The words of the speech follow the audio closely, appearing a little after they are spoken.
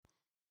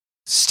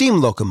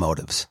Steam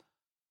locomotives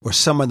were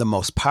some of the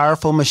most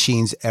powerful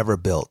machines ever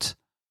built.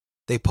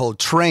 They pulled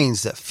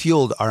trains that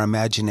fueled our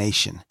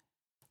imagination.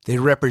 They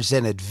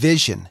represented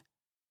vision,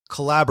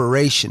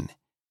 collaboration,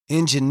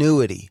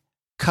 ingenuity,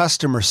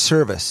 customer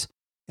service,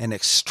 and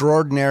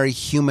extraordinary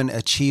human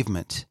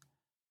achievement.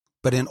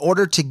 But in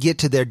order to get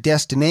to their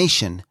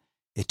destination,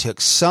 it took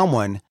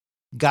someone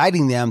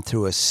guiding them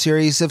through a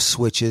series of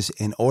switches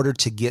in order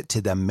to get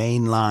to the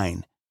main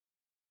line.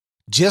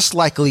 Just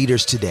like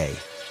leaders today,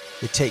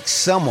 it takes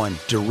someone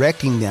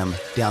directing them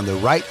down the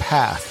right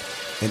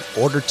path in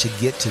order to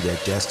get to their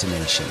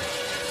destination.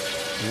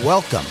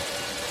 Welcome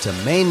to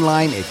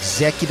Mainline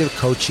Executive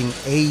Coaching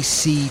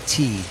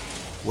ACT,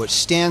 which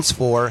stands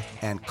for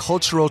And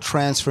Cultural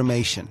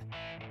Transformation,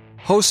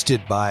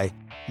 hosted by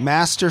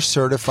Master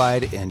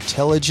Certified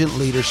Intelligent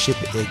Leadership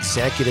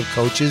Executive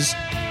Coaches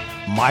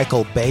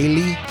Michael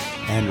Bailey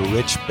and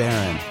Rich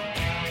Barron,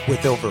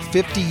 with over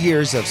 50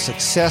 years of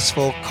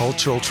successful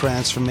cultural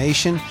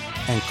transformation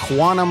and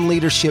quantum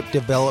leadership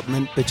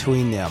development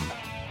between them.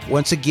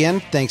 Once again,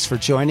 thanks for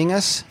joining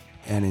us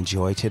and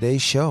enjoy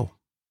today's show.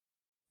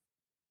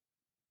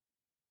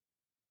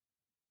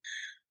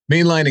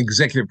 Mainline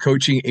Executive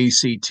Coaching,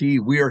 ACT.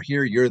 We are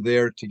here, you're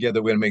there.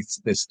 Together, we're going to make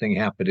this thing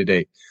happen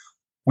today.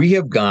 We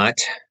have got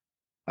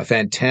a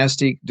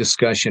fantastic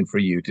discussion for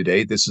you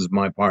today. This is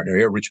my partner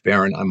here, Rich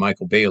Barron. I'm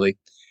Michael Bailey.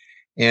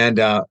 And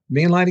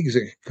Mainline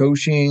Executive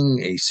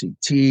Coaching,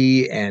 ACT,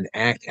 and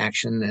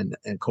Action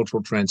and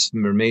Cultural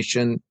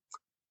Transformation.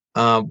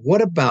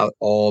 What about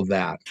all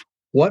that?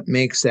 What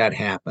makes that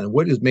happen?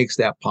 What makes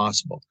that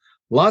possible?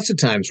 Lots of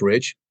times,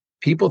 Rich,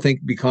 people think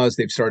because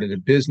they've started a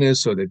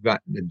business or they've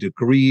got a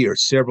degree or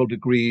several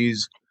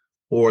degrees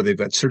or they've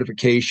got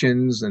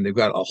certifications and they've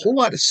got a whole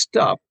lot of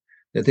stuff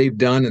that they've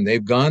done and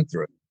they've gone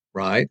through,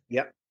 right?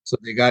 Yep. So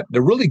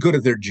they're really good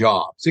at their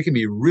jobs. They can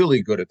be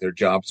really good at their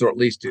jobs, or at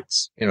least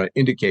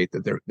indicate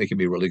that they can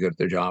be really good at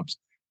their jobs.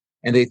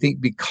 And they think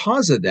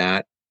because of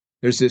that,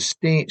 there's this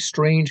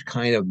strange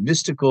kind of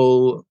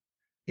mystical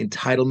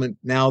entitlement.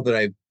 Now that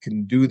I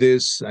can do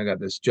this, I got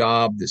this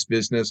job, this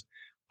business,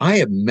 I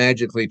have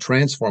magically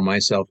transformed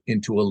myself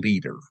into a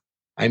leader.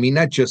 I mean,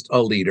 not just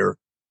a leader,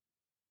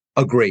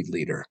 a great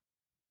leader.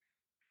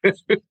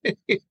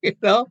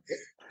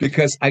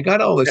 Because I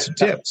got all the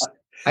tips.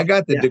 I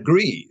got the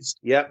degrees.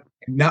 Yep.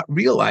 Not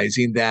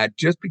realizing that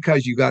just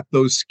because you got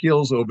those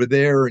skills over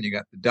there and you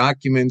got the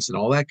documents and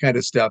all that kind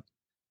of stuff,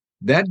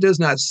 that does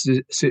not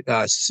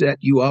set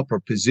you up or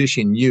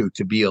position you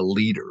to be a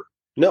leader.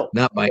 No.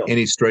 Not by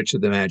any stretch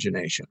of the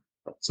imagination.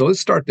 So let's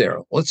start there.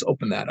 Let's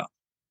open that up.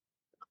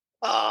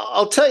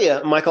 I'll tell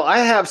you, Michael,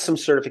 I have some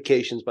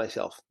certifications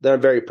myself that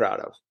I'm very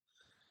proud of.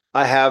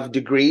 I have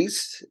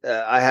degrees.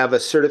 I have a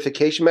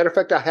certification. Matter of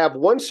fact, I have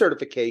one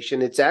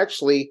certification. It's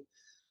actually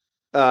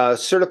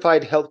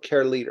Certified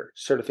Healthcare Leader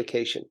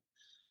certification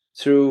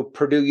through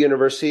Purdue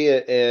University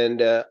and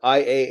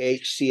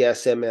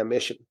IAHCSM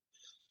mission.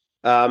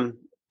 I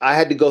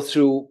had to go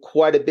through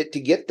quite a bit to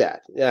get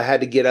that. I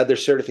had to get other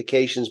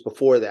certifications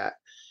before that.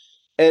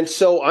 And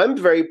so I'm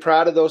very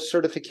proud of those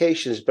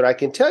certifications, but I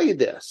can tell you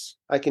this.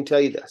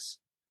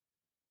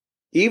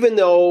 Even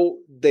though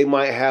they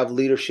might have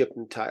leadership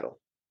in the title,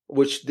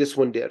 which this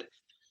one did,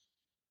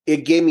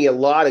 it gave me a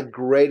lot of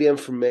great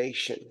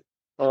information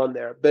on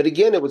there. But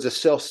again, it was a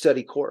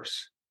self-study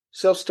course.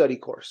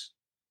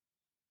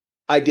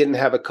 I didn't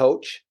have a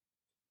coach.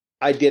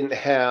 I didn't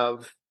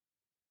have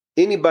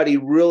anybody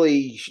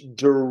really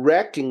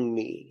directing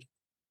me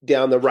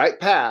down the right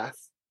path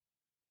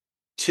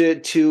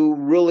to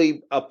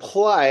really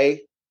apply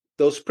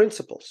those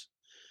principles.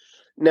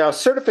 Now,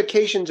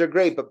 certifications are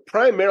great, but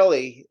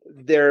primarily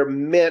they're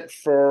meant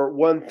for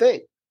one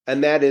thing,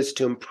 and that is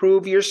to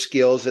improve your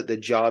skills at the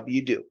job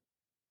you do.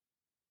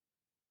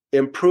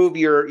 Improve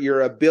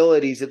your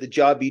abilities at the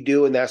job you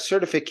do. And that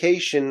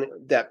certification,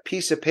 that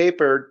piece of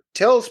paper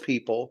tells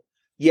people,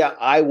 yeah,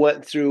 I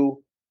went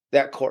through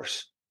that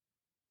course.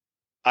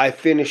 I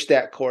finished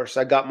that course.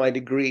 I got my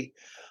degree.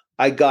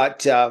 I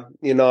got, I'm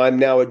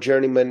now a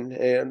journeyman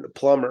and a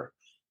plumber,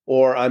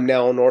 or I'm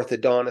now an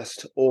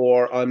orthodontist,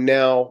 or I'm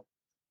now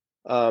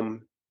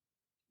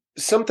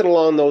something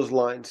along those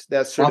lines.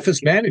 That's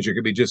office manager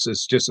could be just a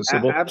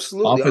simple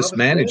absolutely office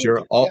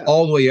manager,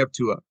 all the way up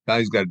to a guy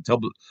who's got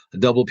a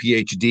double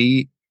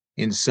PhD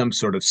in some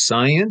sort of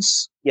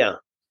science. Yeah,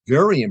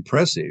 very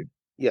impressive.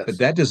 Yes, but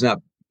that does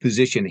not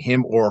position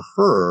him or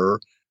her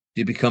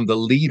to become the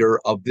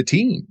leader of the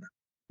team.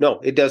 No,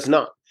 it does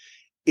not.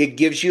 It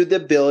gives you the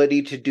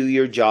ability to do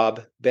your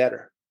job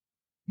better.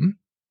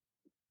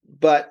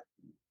 But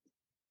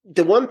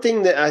the one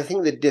thing that I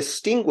think the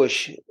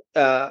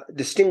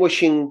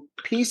distinguishing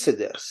piece of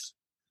this,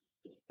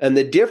 and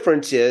the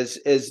difference is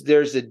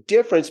there's a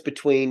difference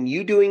between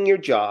you doing your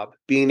job,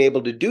 being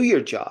able to do your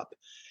job,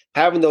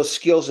 having those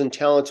skills and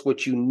talents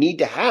which you need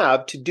to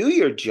have to do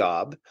your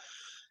job,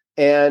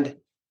 and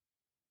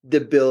the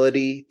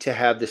ability to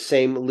have the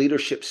same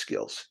leadership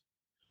skills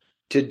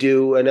to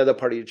do another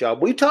part of your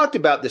job. We talked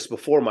about this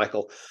before,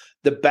 Michael.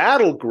 The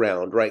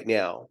battleground right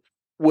now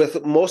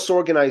with most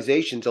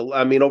organizations,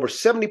 I mean, over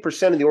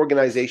 70% of the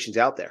organizations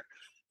out there,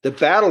 the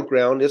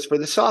battleground is for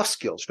the soft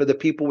skills, for the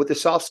people with the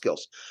soft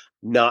skills,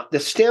 not the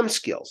STEM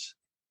skills.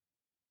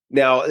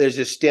 Now, there's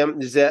a STEM.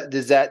 Does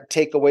that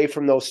take away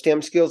from those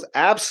STEM skills?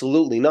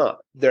 Absolutely not.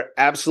 They're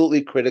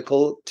absolutely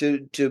critical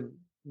to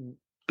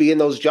be in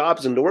those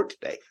jobs and to work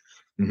today.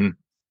 Mm-hmm.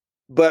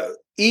 But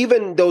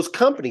even those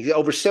companies,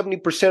 over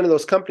 70% of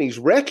those companies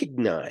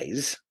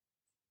recognize,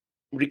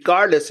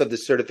 regardless of the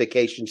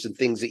certifications and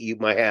things that you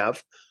might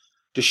have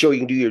to show you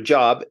can do your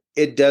job,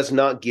 it does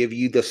not give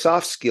you the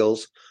soft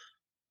skills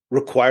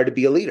required to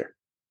be a leader.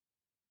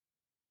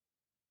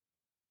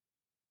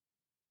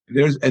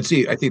 I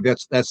think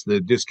that's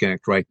the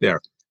disconnect right there.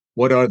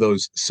 What are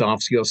those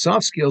soft skills?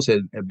 Soft skills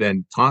have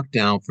been talked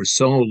down for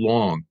so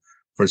long,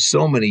 for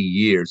so many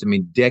years. I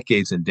mean,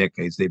 decades and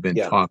decades they've been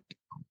talked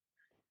down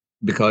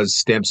because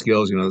STEM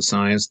skills, the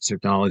science,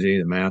 technology,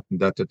 the math,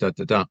 and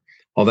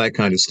all that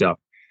kind of stuff.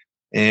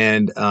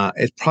 And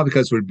it's probably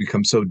because we've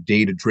become so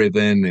data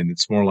driven, and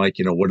it's more like,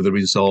 what are the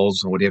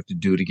results and what do you have to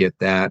do to get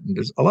that? And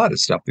there's a lot of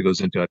stuff that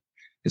goes into it.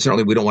 And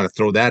certainly we don't want to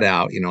throw that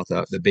out,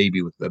 the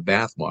baby with the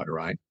bathwater,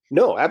 right?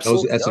 No,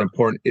 absolutely. That's an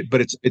important,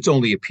 but it's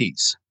only a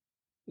piece.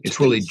 It's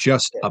really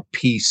just a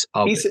piece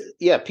of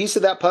it. Piece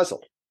of that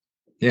puzzle.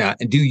 Yeah.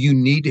 And do you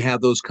need to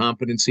have those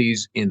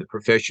competencies in the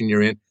profession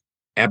you're in?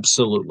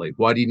 Absolutely.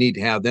 Why do you need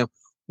to have them?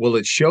 Well,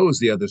 it shows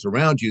the others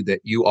around you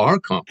that you are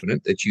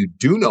competent, that you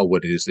do know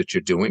what it is that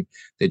you're doing,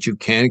 that you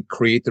can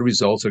create the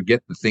results or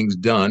get the things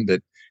done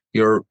that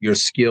your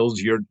skills,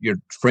 your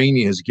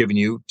training has given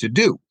you to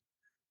do.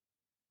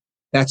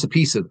 That's a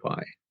piece of the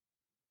pie.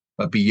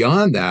 But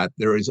beyond that,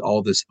 there is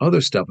all this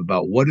other stuff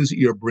about what is it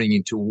you're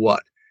bringing to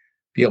what?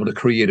 Be able to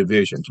create a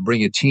vision, to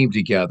bring a team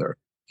together,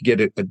 to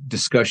get a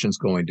discussions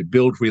going, to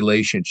build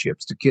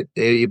relationships, to get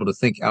able to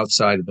think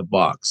outside of the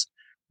box,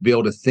 be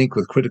able to think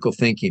with critical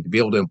thinking, to be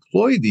able to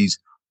employ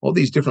all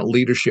these different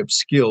leadership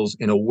skills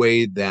in a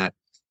way that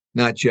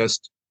not are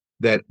just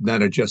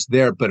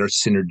there, but are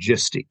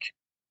synergistic.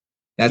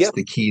 That's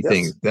the key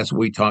thing. That's what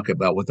we talk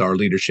about with our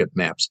leadership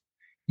maps.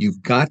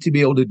 You've got to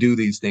be able to do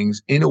these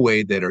things in a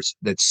way that's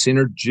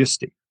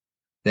synergistic,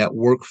 that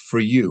work for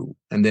you,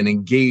 and then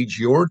engage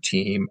your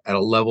team at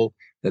a level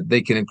that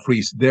they can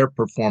increase their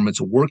performance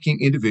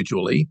working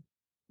individually,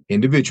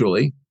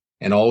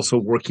 and also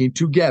working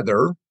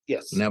together.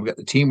 Yes. So now we've got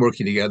the team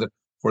working together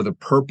for the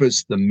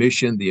purpose, the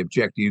mission, the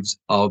objectives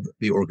of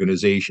the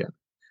organization.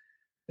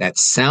 That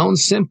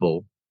sounds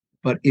simple,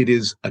 but it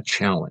is a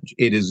challenge.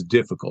 It is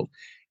difficult.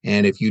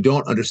 And if you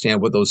don't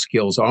understand what those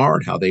skills are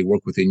and how they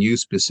work within you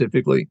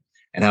specifically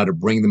and how to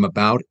bring them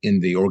about in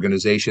the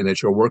organization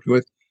that you're working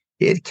with,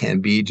 it can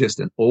be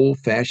just an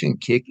old-fashioned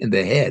kick in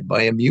the head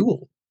by a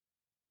mule.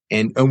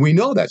 And we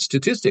know that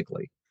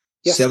statistically.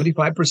 Yes.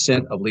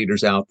 75% of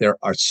leaders out there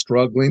are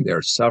struggling.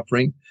 They're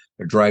suffering.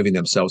 They're driving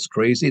themselves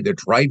crazy. They're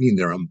driving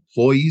their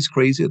employees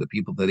crazy, the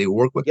people that they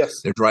work with.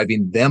 Yes. They're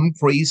driving them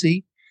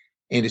crazy.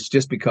 And it's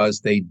just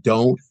because they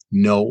don't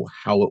know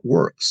how it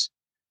works.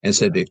 And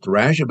so they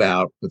thrash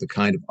about with the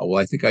kind of,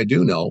 I think I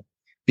do know.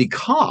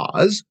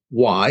 Because,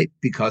 why?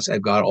 Because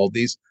I've got all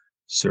these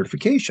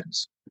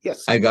certifications.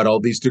 Yes. I got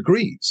all these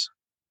degrees.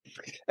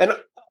 And,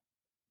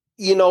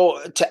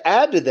 to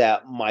add to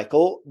that,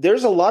 Michael,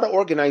 there's a lot of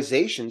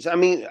organizations. I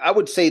mean, I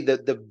would say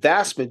that the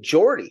vast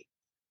majority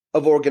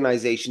of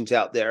organizations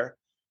out there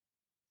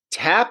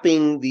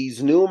tapping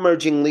these new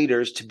emerging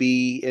leaders to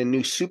be in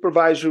new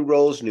supervisory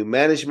roles, new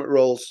management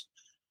roles,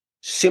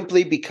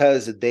 simply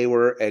because they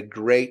were a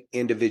great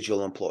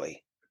individual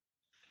employee.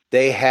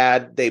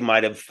 They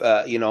might have,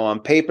 on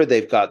paper,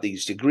 they've got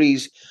these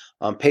degrees.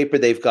 On paper,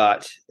 they've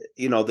got,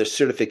 the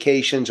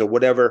certifications or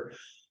whatever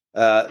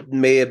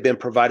may have been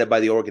provided by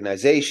the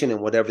organization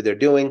and whatever they're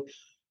doing.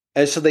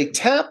 And so they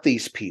tap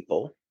these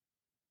people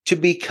to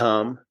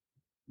become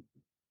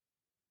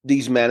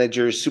these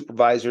managers,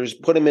 supervisors,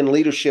 put them in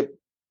leadership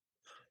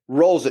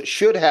roles that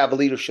should have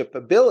leadership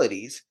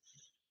abilities.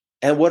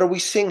 And what are we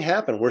seeing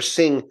happen? We're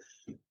seeing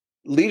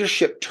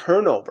leadership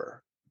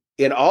turnover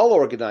in all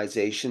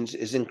organizations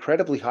is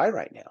incredibly high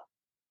right now.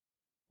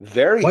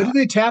 Very Why high. do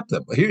they tap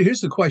them?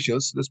 Here's the question.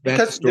 Let's back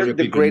the story up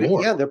even great,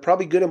 more. Yeah, they're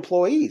probably good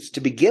employees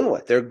to begin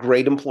with. They're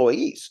great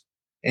employees.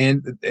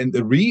 And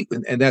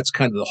that's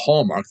kind of the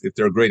hallmark. If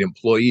they're a great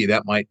employee,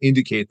 that might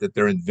indicate that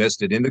they're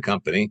invested in the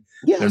company.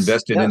 Yes, they're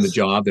invested in the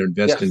job. They're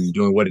invested in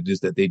doing what it is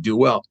that they do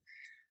well.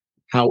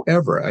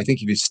 However, I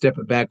think if you step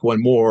it back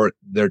one more,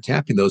 they're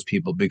tapping those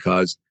people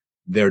because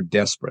they're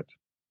desperate.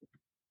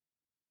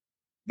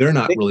 They're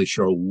not really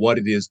sure what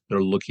it is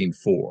they're looking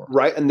for.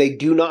 Right. And they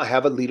do not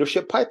have a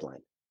leadership pipeline.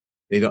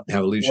 They don't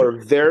have a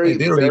leadership. They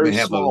don't even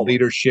have a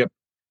leadership.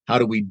 How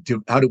do we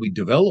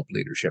develop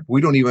leadership?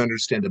 We don't even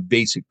understand the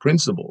basic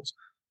principles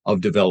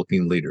of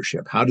developing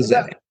leadership. How does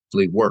that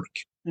actually work?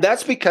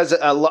 That's because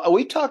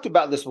we talked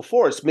about this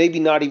before. It's maybe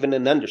not even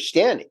an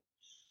understanding,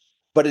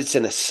 but it's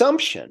an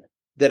assumption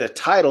that a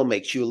title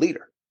makes you a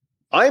leader.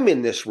 I'm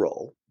in this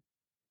role.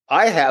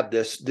 I have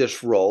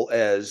this role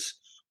as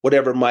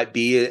whatever it might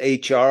be,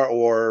 HR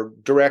or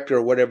director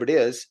or whatever it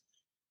is.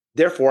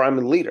 Therefore, I'm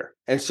a leader.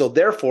 And so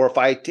therefore,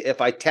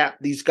 if I tap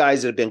these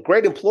guys that have been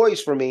great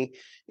employees for me,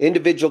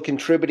 individual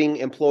contributing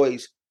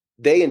employees,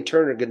 they in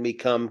turn are going to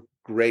become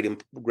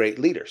great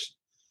leaders.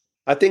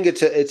 I think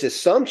it's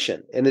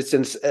assumption, and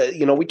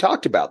we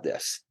talked about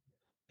this.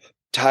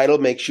 Title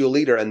makes you a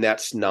leader, and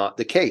that's not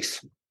the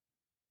case.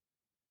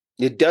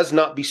 It does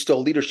not bestow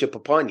leadership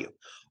upon you.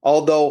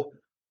 Although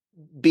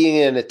being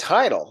in a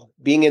title,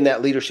 being in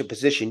that leadership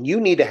position, you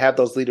need to have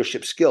those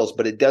leadership skills,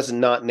 but it does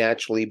not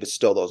naturally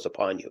bestow those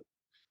upon you.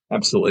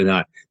 Absolutely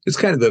not. It's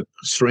kind of the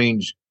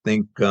strange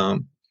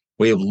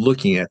way of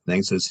looking at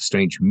things. It's a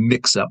strange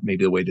mix-up,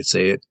 maybe the way to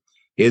say it,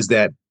 is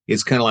that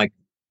it's kind of like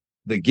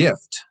the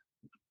gift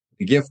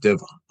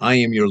of I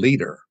am your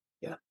leader,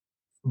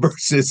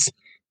 versus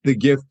the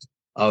gift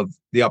of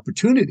the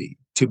opportunity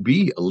to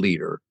be a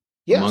leader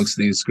amongst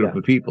these group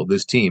of people,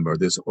 this team or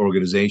this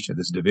organization,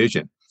 this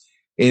division.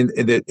 When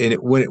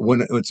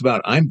it's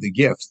about I'm the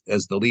gift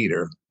as the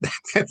leader,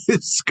 that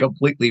is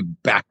completely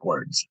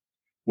backwards.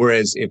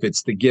 Whereas if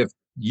it's the gift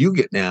you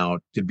get now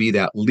to be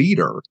that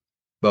leader,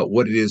 but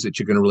what it is that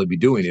you're going to really be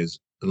doing is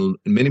in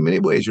many, many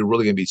ways, you're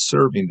really going to be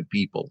serving the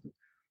people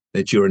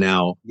that you are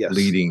now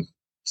leading,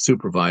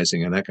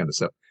 supervising, and that kind of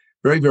stuff.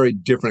 Very, very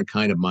different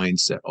kind of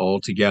mindset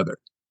altogether.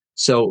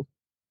 So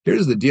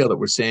here's the deal that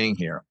we're saying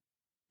here.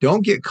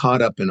 Don't get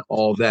caught up in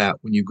all that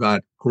when you've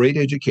got great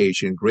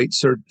education, great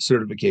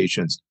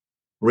certifications,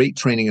 great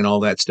training and all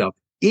that stuff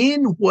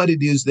in what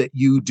it is that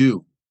you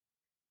do.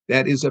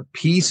 That is a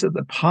piece of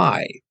the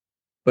pie.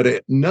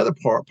 But another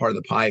part of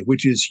the pie,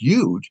 which is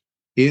huge,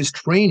 is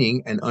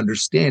training and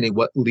understanding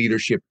what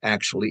leadership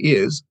actually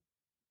is,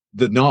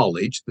 the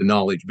knowledge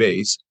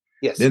base,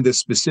 then the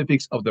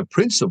specifics of the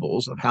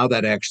principles of how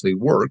that actually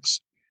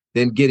works,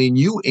 then getting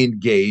you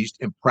engaged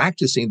and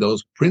practicing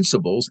those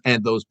principles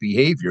and those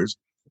behaviors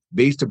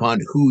based upon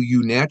who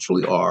you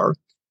naturally are,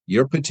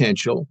 your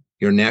potential,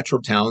 your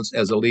natural talents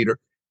as a leader,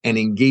 and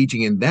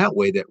engaging in that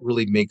way that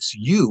really makes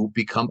you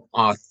become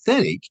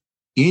authentic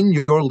in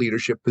your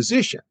leadership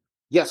position.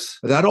 Yes.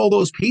 Without all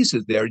those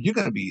pieces there, you're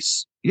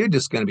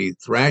just going to be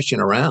thrashing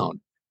around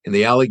in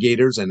the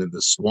alligators and in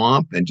the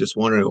swamp and just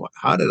wondering,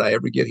 how did I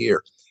ever get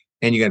here?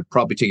 And you're going to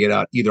probably take it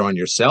out either on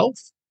yourself,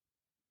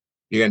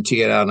 you're going to take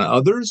it out on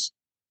others,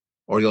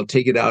 or you'll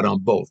take it out on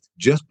both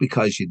just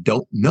because you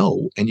don't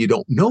know, and you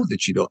don't know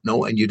that you don't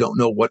know, and you don't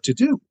know what to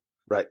do.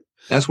 Right.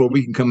 That's where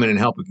we can come in and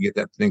help and get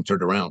that thing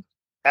turned around.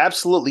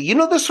 Absolutely.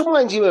 This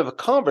reminds me of a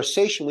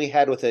conversation we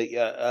had with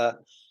a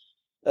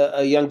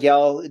young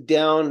gal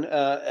down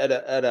at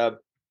a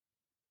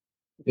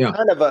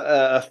kind of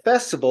a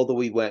festival that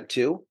we went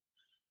to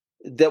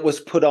that was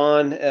put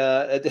on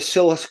at the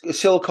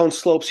Silicon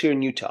Slopes here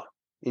in Utah.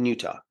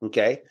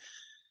 Okay.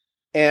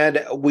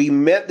 And we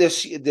met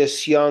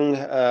this young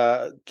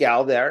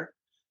gal there,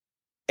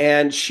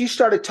 and she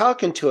started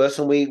talking to us,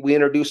 and we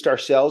introduced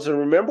ourselves. And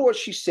remember what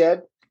she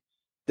said?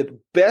 The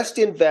best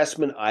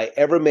investment I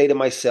ever made in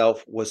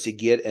myself was to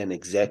get an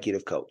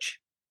executive coach.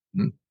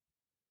 Mm-hmm.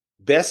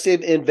 Best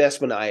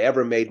investment I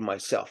ever made in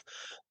myself.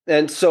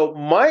 And so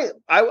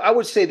I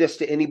would say this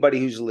to anybody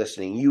who's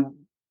listening,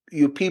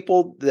 you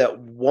people that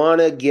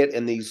want to get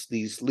in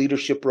these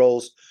leadership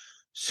roles,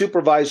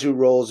 supervisory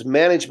roles,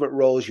 management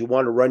roles, you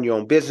want to run your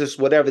own business,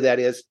 whatever that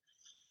is,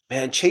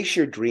 man, chase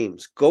your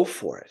dreams. Go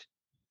for it.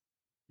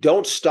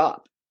 Don't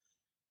stop.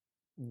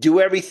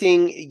 Do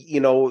everything,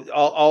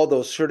 all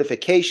those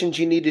certifications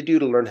you need to do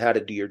to learn how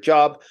to do your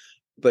job,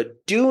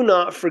 but do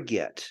not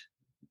forget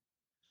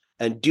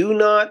and do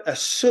not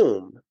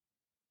assume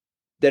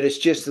that it's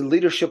just the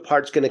leadership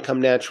part's going to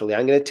come naturally.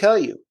 I'm going to tell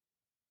you,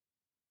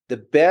 the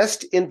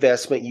best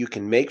investment you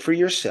can make for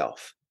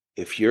yourself,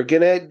 if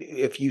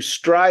you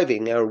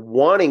striving or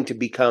wanting to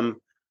become,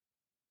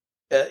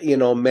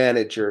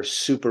 manager,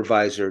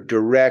 supervisor,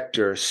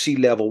 director,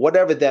 C-level,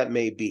 whatever that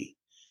may be,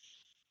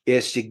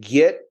 is to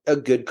get a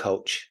good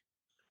coach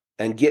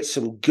and get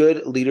some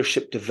good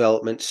leadership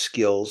development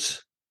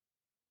skills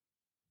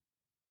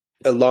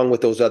along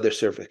with those other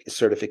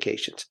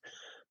certifications.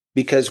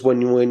 Because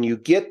when you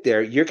get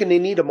there, you're going to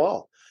need them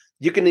all.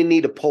 You're going to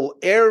need to pull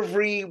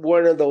every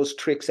one of those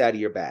tricks out of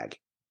your bag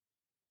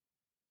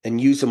and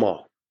use them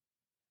all.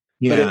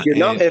 Yeah, but if you're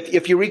not,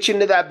 if you reach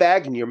into that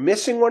bag and you're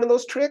missing one of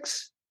those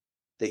tricks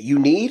that you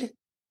need,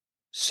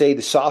 say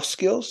the soft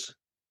skills,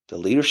 the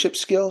leadership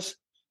skills,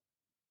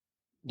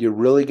 you're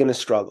really going to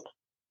struggle.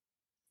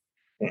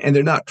 And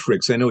they're not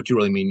tricks. I know what you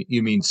really mean.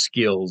 You mean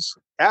skills.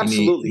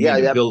 Absolutely. You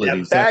mean that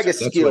abilities. bag of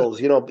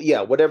skills,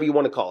 whatever you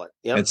want to call it.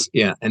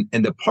 Yeah. And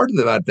the part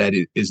about that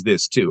is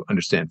this too.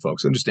 Understand,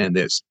 folks, understand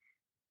this.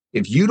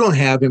 If you don't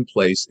have in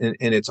place, and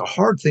it's a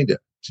hard thing to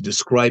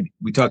describe,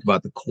 we talk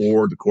about the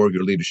core of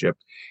your leadership.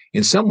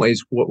 In some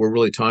ways, what we're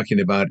really talking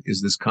about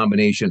is this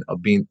combination of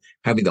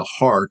having the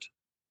heart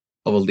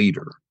of a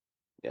leader.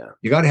 Yeah.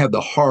 You got to have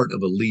the heart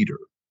of a leader,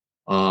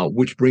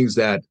 which brings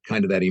that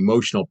kind of that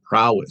emotional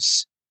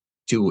prowess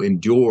to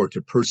endure,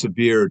 to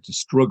persevere, to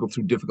struggle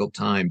through difficult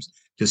times,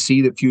 to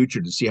see the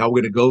future, to see how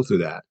we're going to go through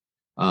that,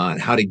 and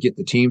how to get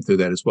the team through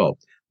that as well.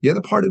 The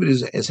other part of it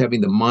is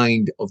having the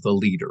mind of the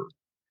leader.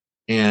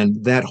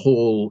 And that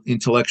whole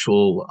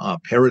intellectual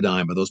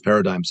paradigm, or those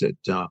paradigms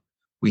that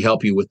we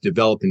help you with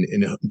developing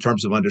in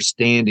terms of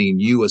understanding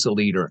you as a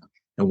leader,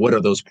 and what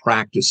are those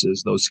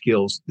practices, those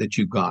skills that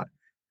you've got.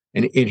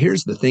 And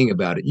here's the thing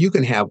about it. You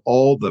can have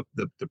all the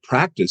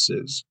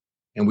practices,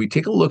 and we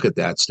take a look at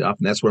that stuff,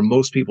 and that's where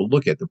most people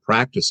look at the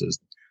practices,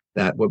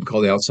 that what we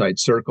call the outside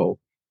circle.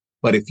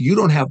 But if you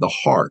don't have the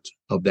heart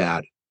of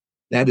that,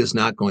 that is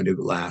not going to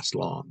last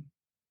long.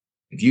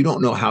 If you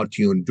don't know how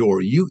to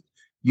endure,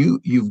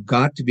 you've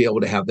got to be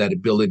able to have that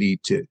ability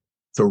to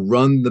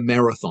run the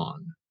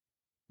marathon,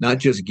 not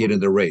just get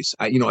in the race.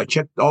 I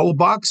checked all the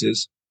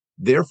boxes,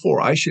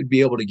 therefore I should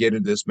be able to get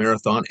into this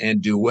marathon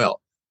and do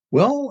well.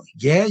 Well,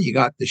 yeah, you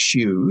got the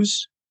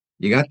shoes,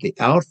 you got the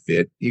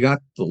outfit, you got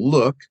the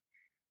look,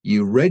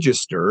 you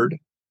registered,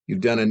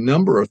 you've done a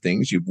number of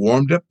things. You've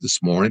warmed up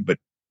this morning, but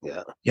you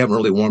haven't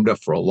really warmed up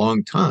for a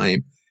long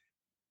time.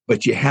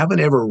 But you haven't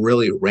ever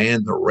really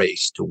ran the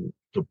race to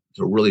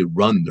really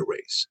run the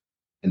race.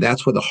 And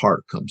that's where the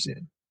heart comes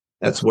in.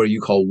 That's where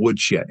you call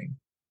woodshedding.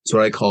 That's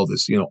what I call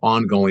this,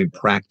 ongoing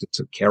practice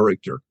of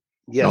character.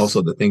 Yes. And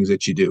also the things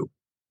that you do.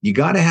 You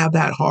got to have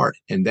that heart.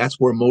 And that's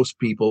where most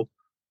people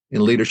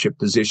in leadership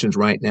positions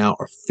right now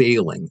are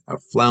failing, are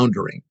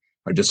floundering,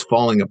 are just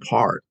falling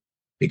apart,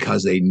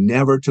 because they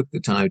never took the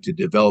time to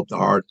develop the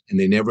heart, and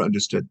they never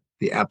understood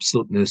the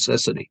absolute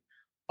necessity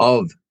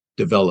of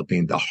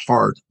developing the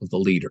heart of the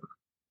leader.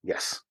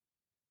 Yes.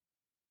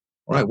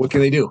 All right. What can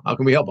they do? How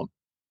can we help them?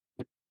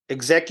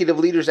 Executive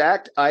Leaders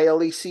Act,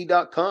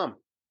 ILEC.com.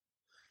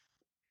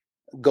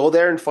 Go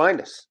there and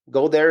find us.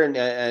 Go there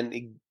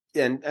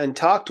and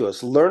talk to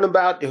us. Learn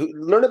about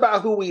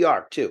who we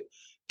are too.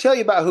 Tell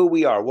you about who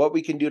we are, what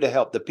we can do to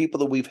help, the people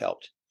that we've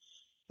helped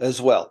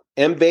as well.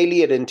 M.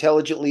 Bailey at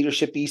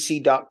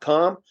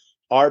IntelligentLeadershipEC.com,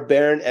 R.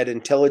 Barron at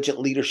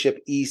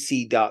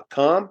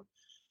IntelligentLeadershipEC.com.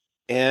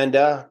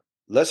 And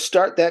let's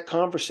start that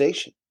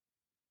conversation.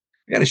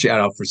 I got a shout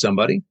out for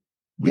somebody.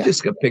 We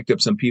just got picked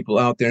up some people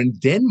out there in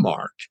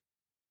Denmark.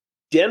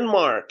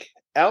 Denmark.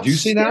 Did you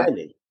see that?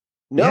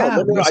 No,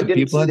 I didn't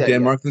people see in that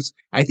Denmark.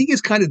 I think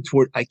it's kind of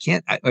toward, I'm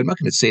not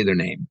going to say their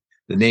name.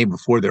 The name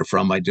before they're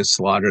from, I just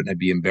slaughtered and I'd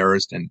be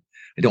embarrassed, and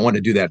I don't want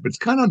to do that. But it's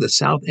kind of on the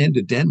south end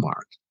of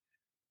Denmark.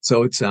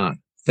 So it's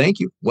thank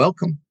you.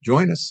 Welcome.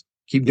 Join us.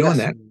 Keep doing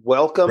that.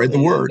 Welcome. Spread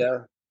the word.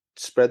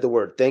 Spread the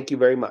word. Thank you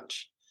very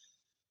much.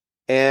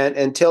 And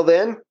until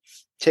then,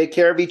 take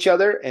care of each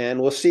other, and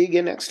we'll see you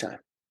again next time.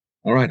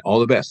 All right. All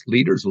the best.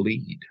 Leaders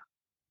lead.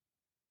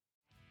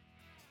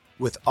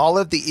 With all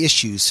of the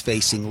issues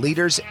facing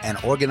leaders and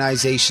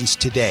organizations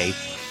today,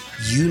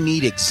 you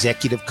need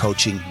executive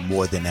coaching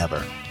more than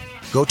ever.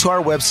 Go to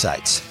our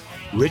websites,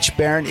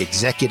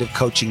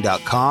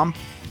 richbarronexecutivecoaching.com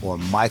or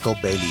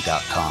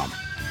michaelbailey.com.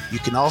 You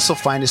can also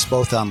find us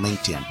both on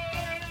LinkedIn.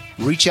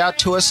 Reach out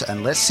to us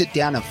and let's sit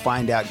down and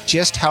find out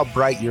just how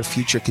bright your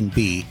future can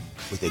be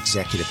with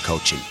executive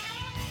coaching.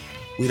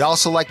 We'd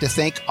also like to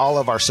thank all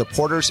of our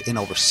supporters in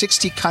over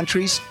 60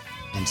 countries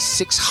and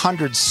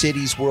 600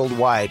 cities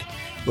worldwide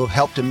who have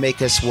helped to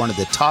make us one of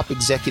the top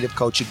executive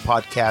coaching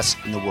podcasts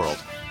in the world.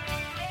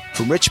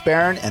 From Rich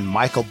Barron and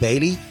Michael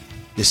Bailey,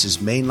 this is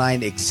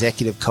Mainline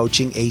Executive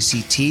Coaching,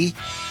 ACT.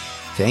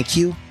 Thank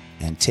you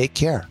and take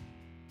care.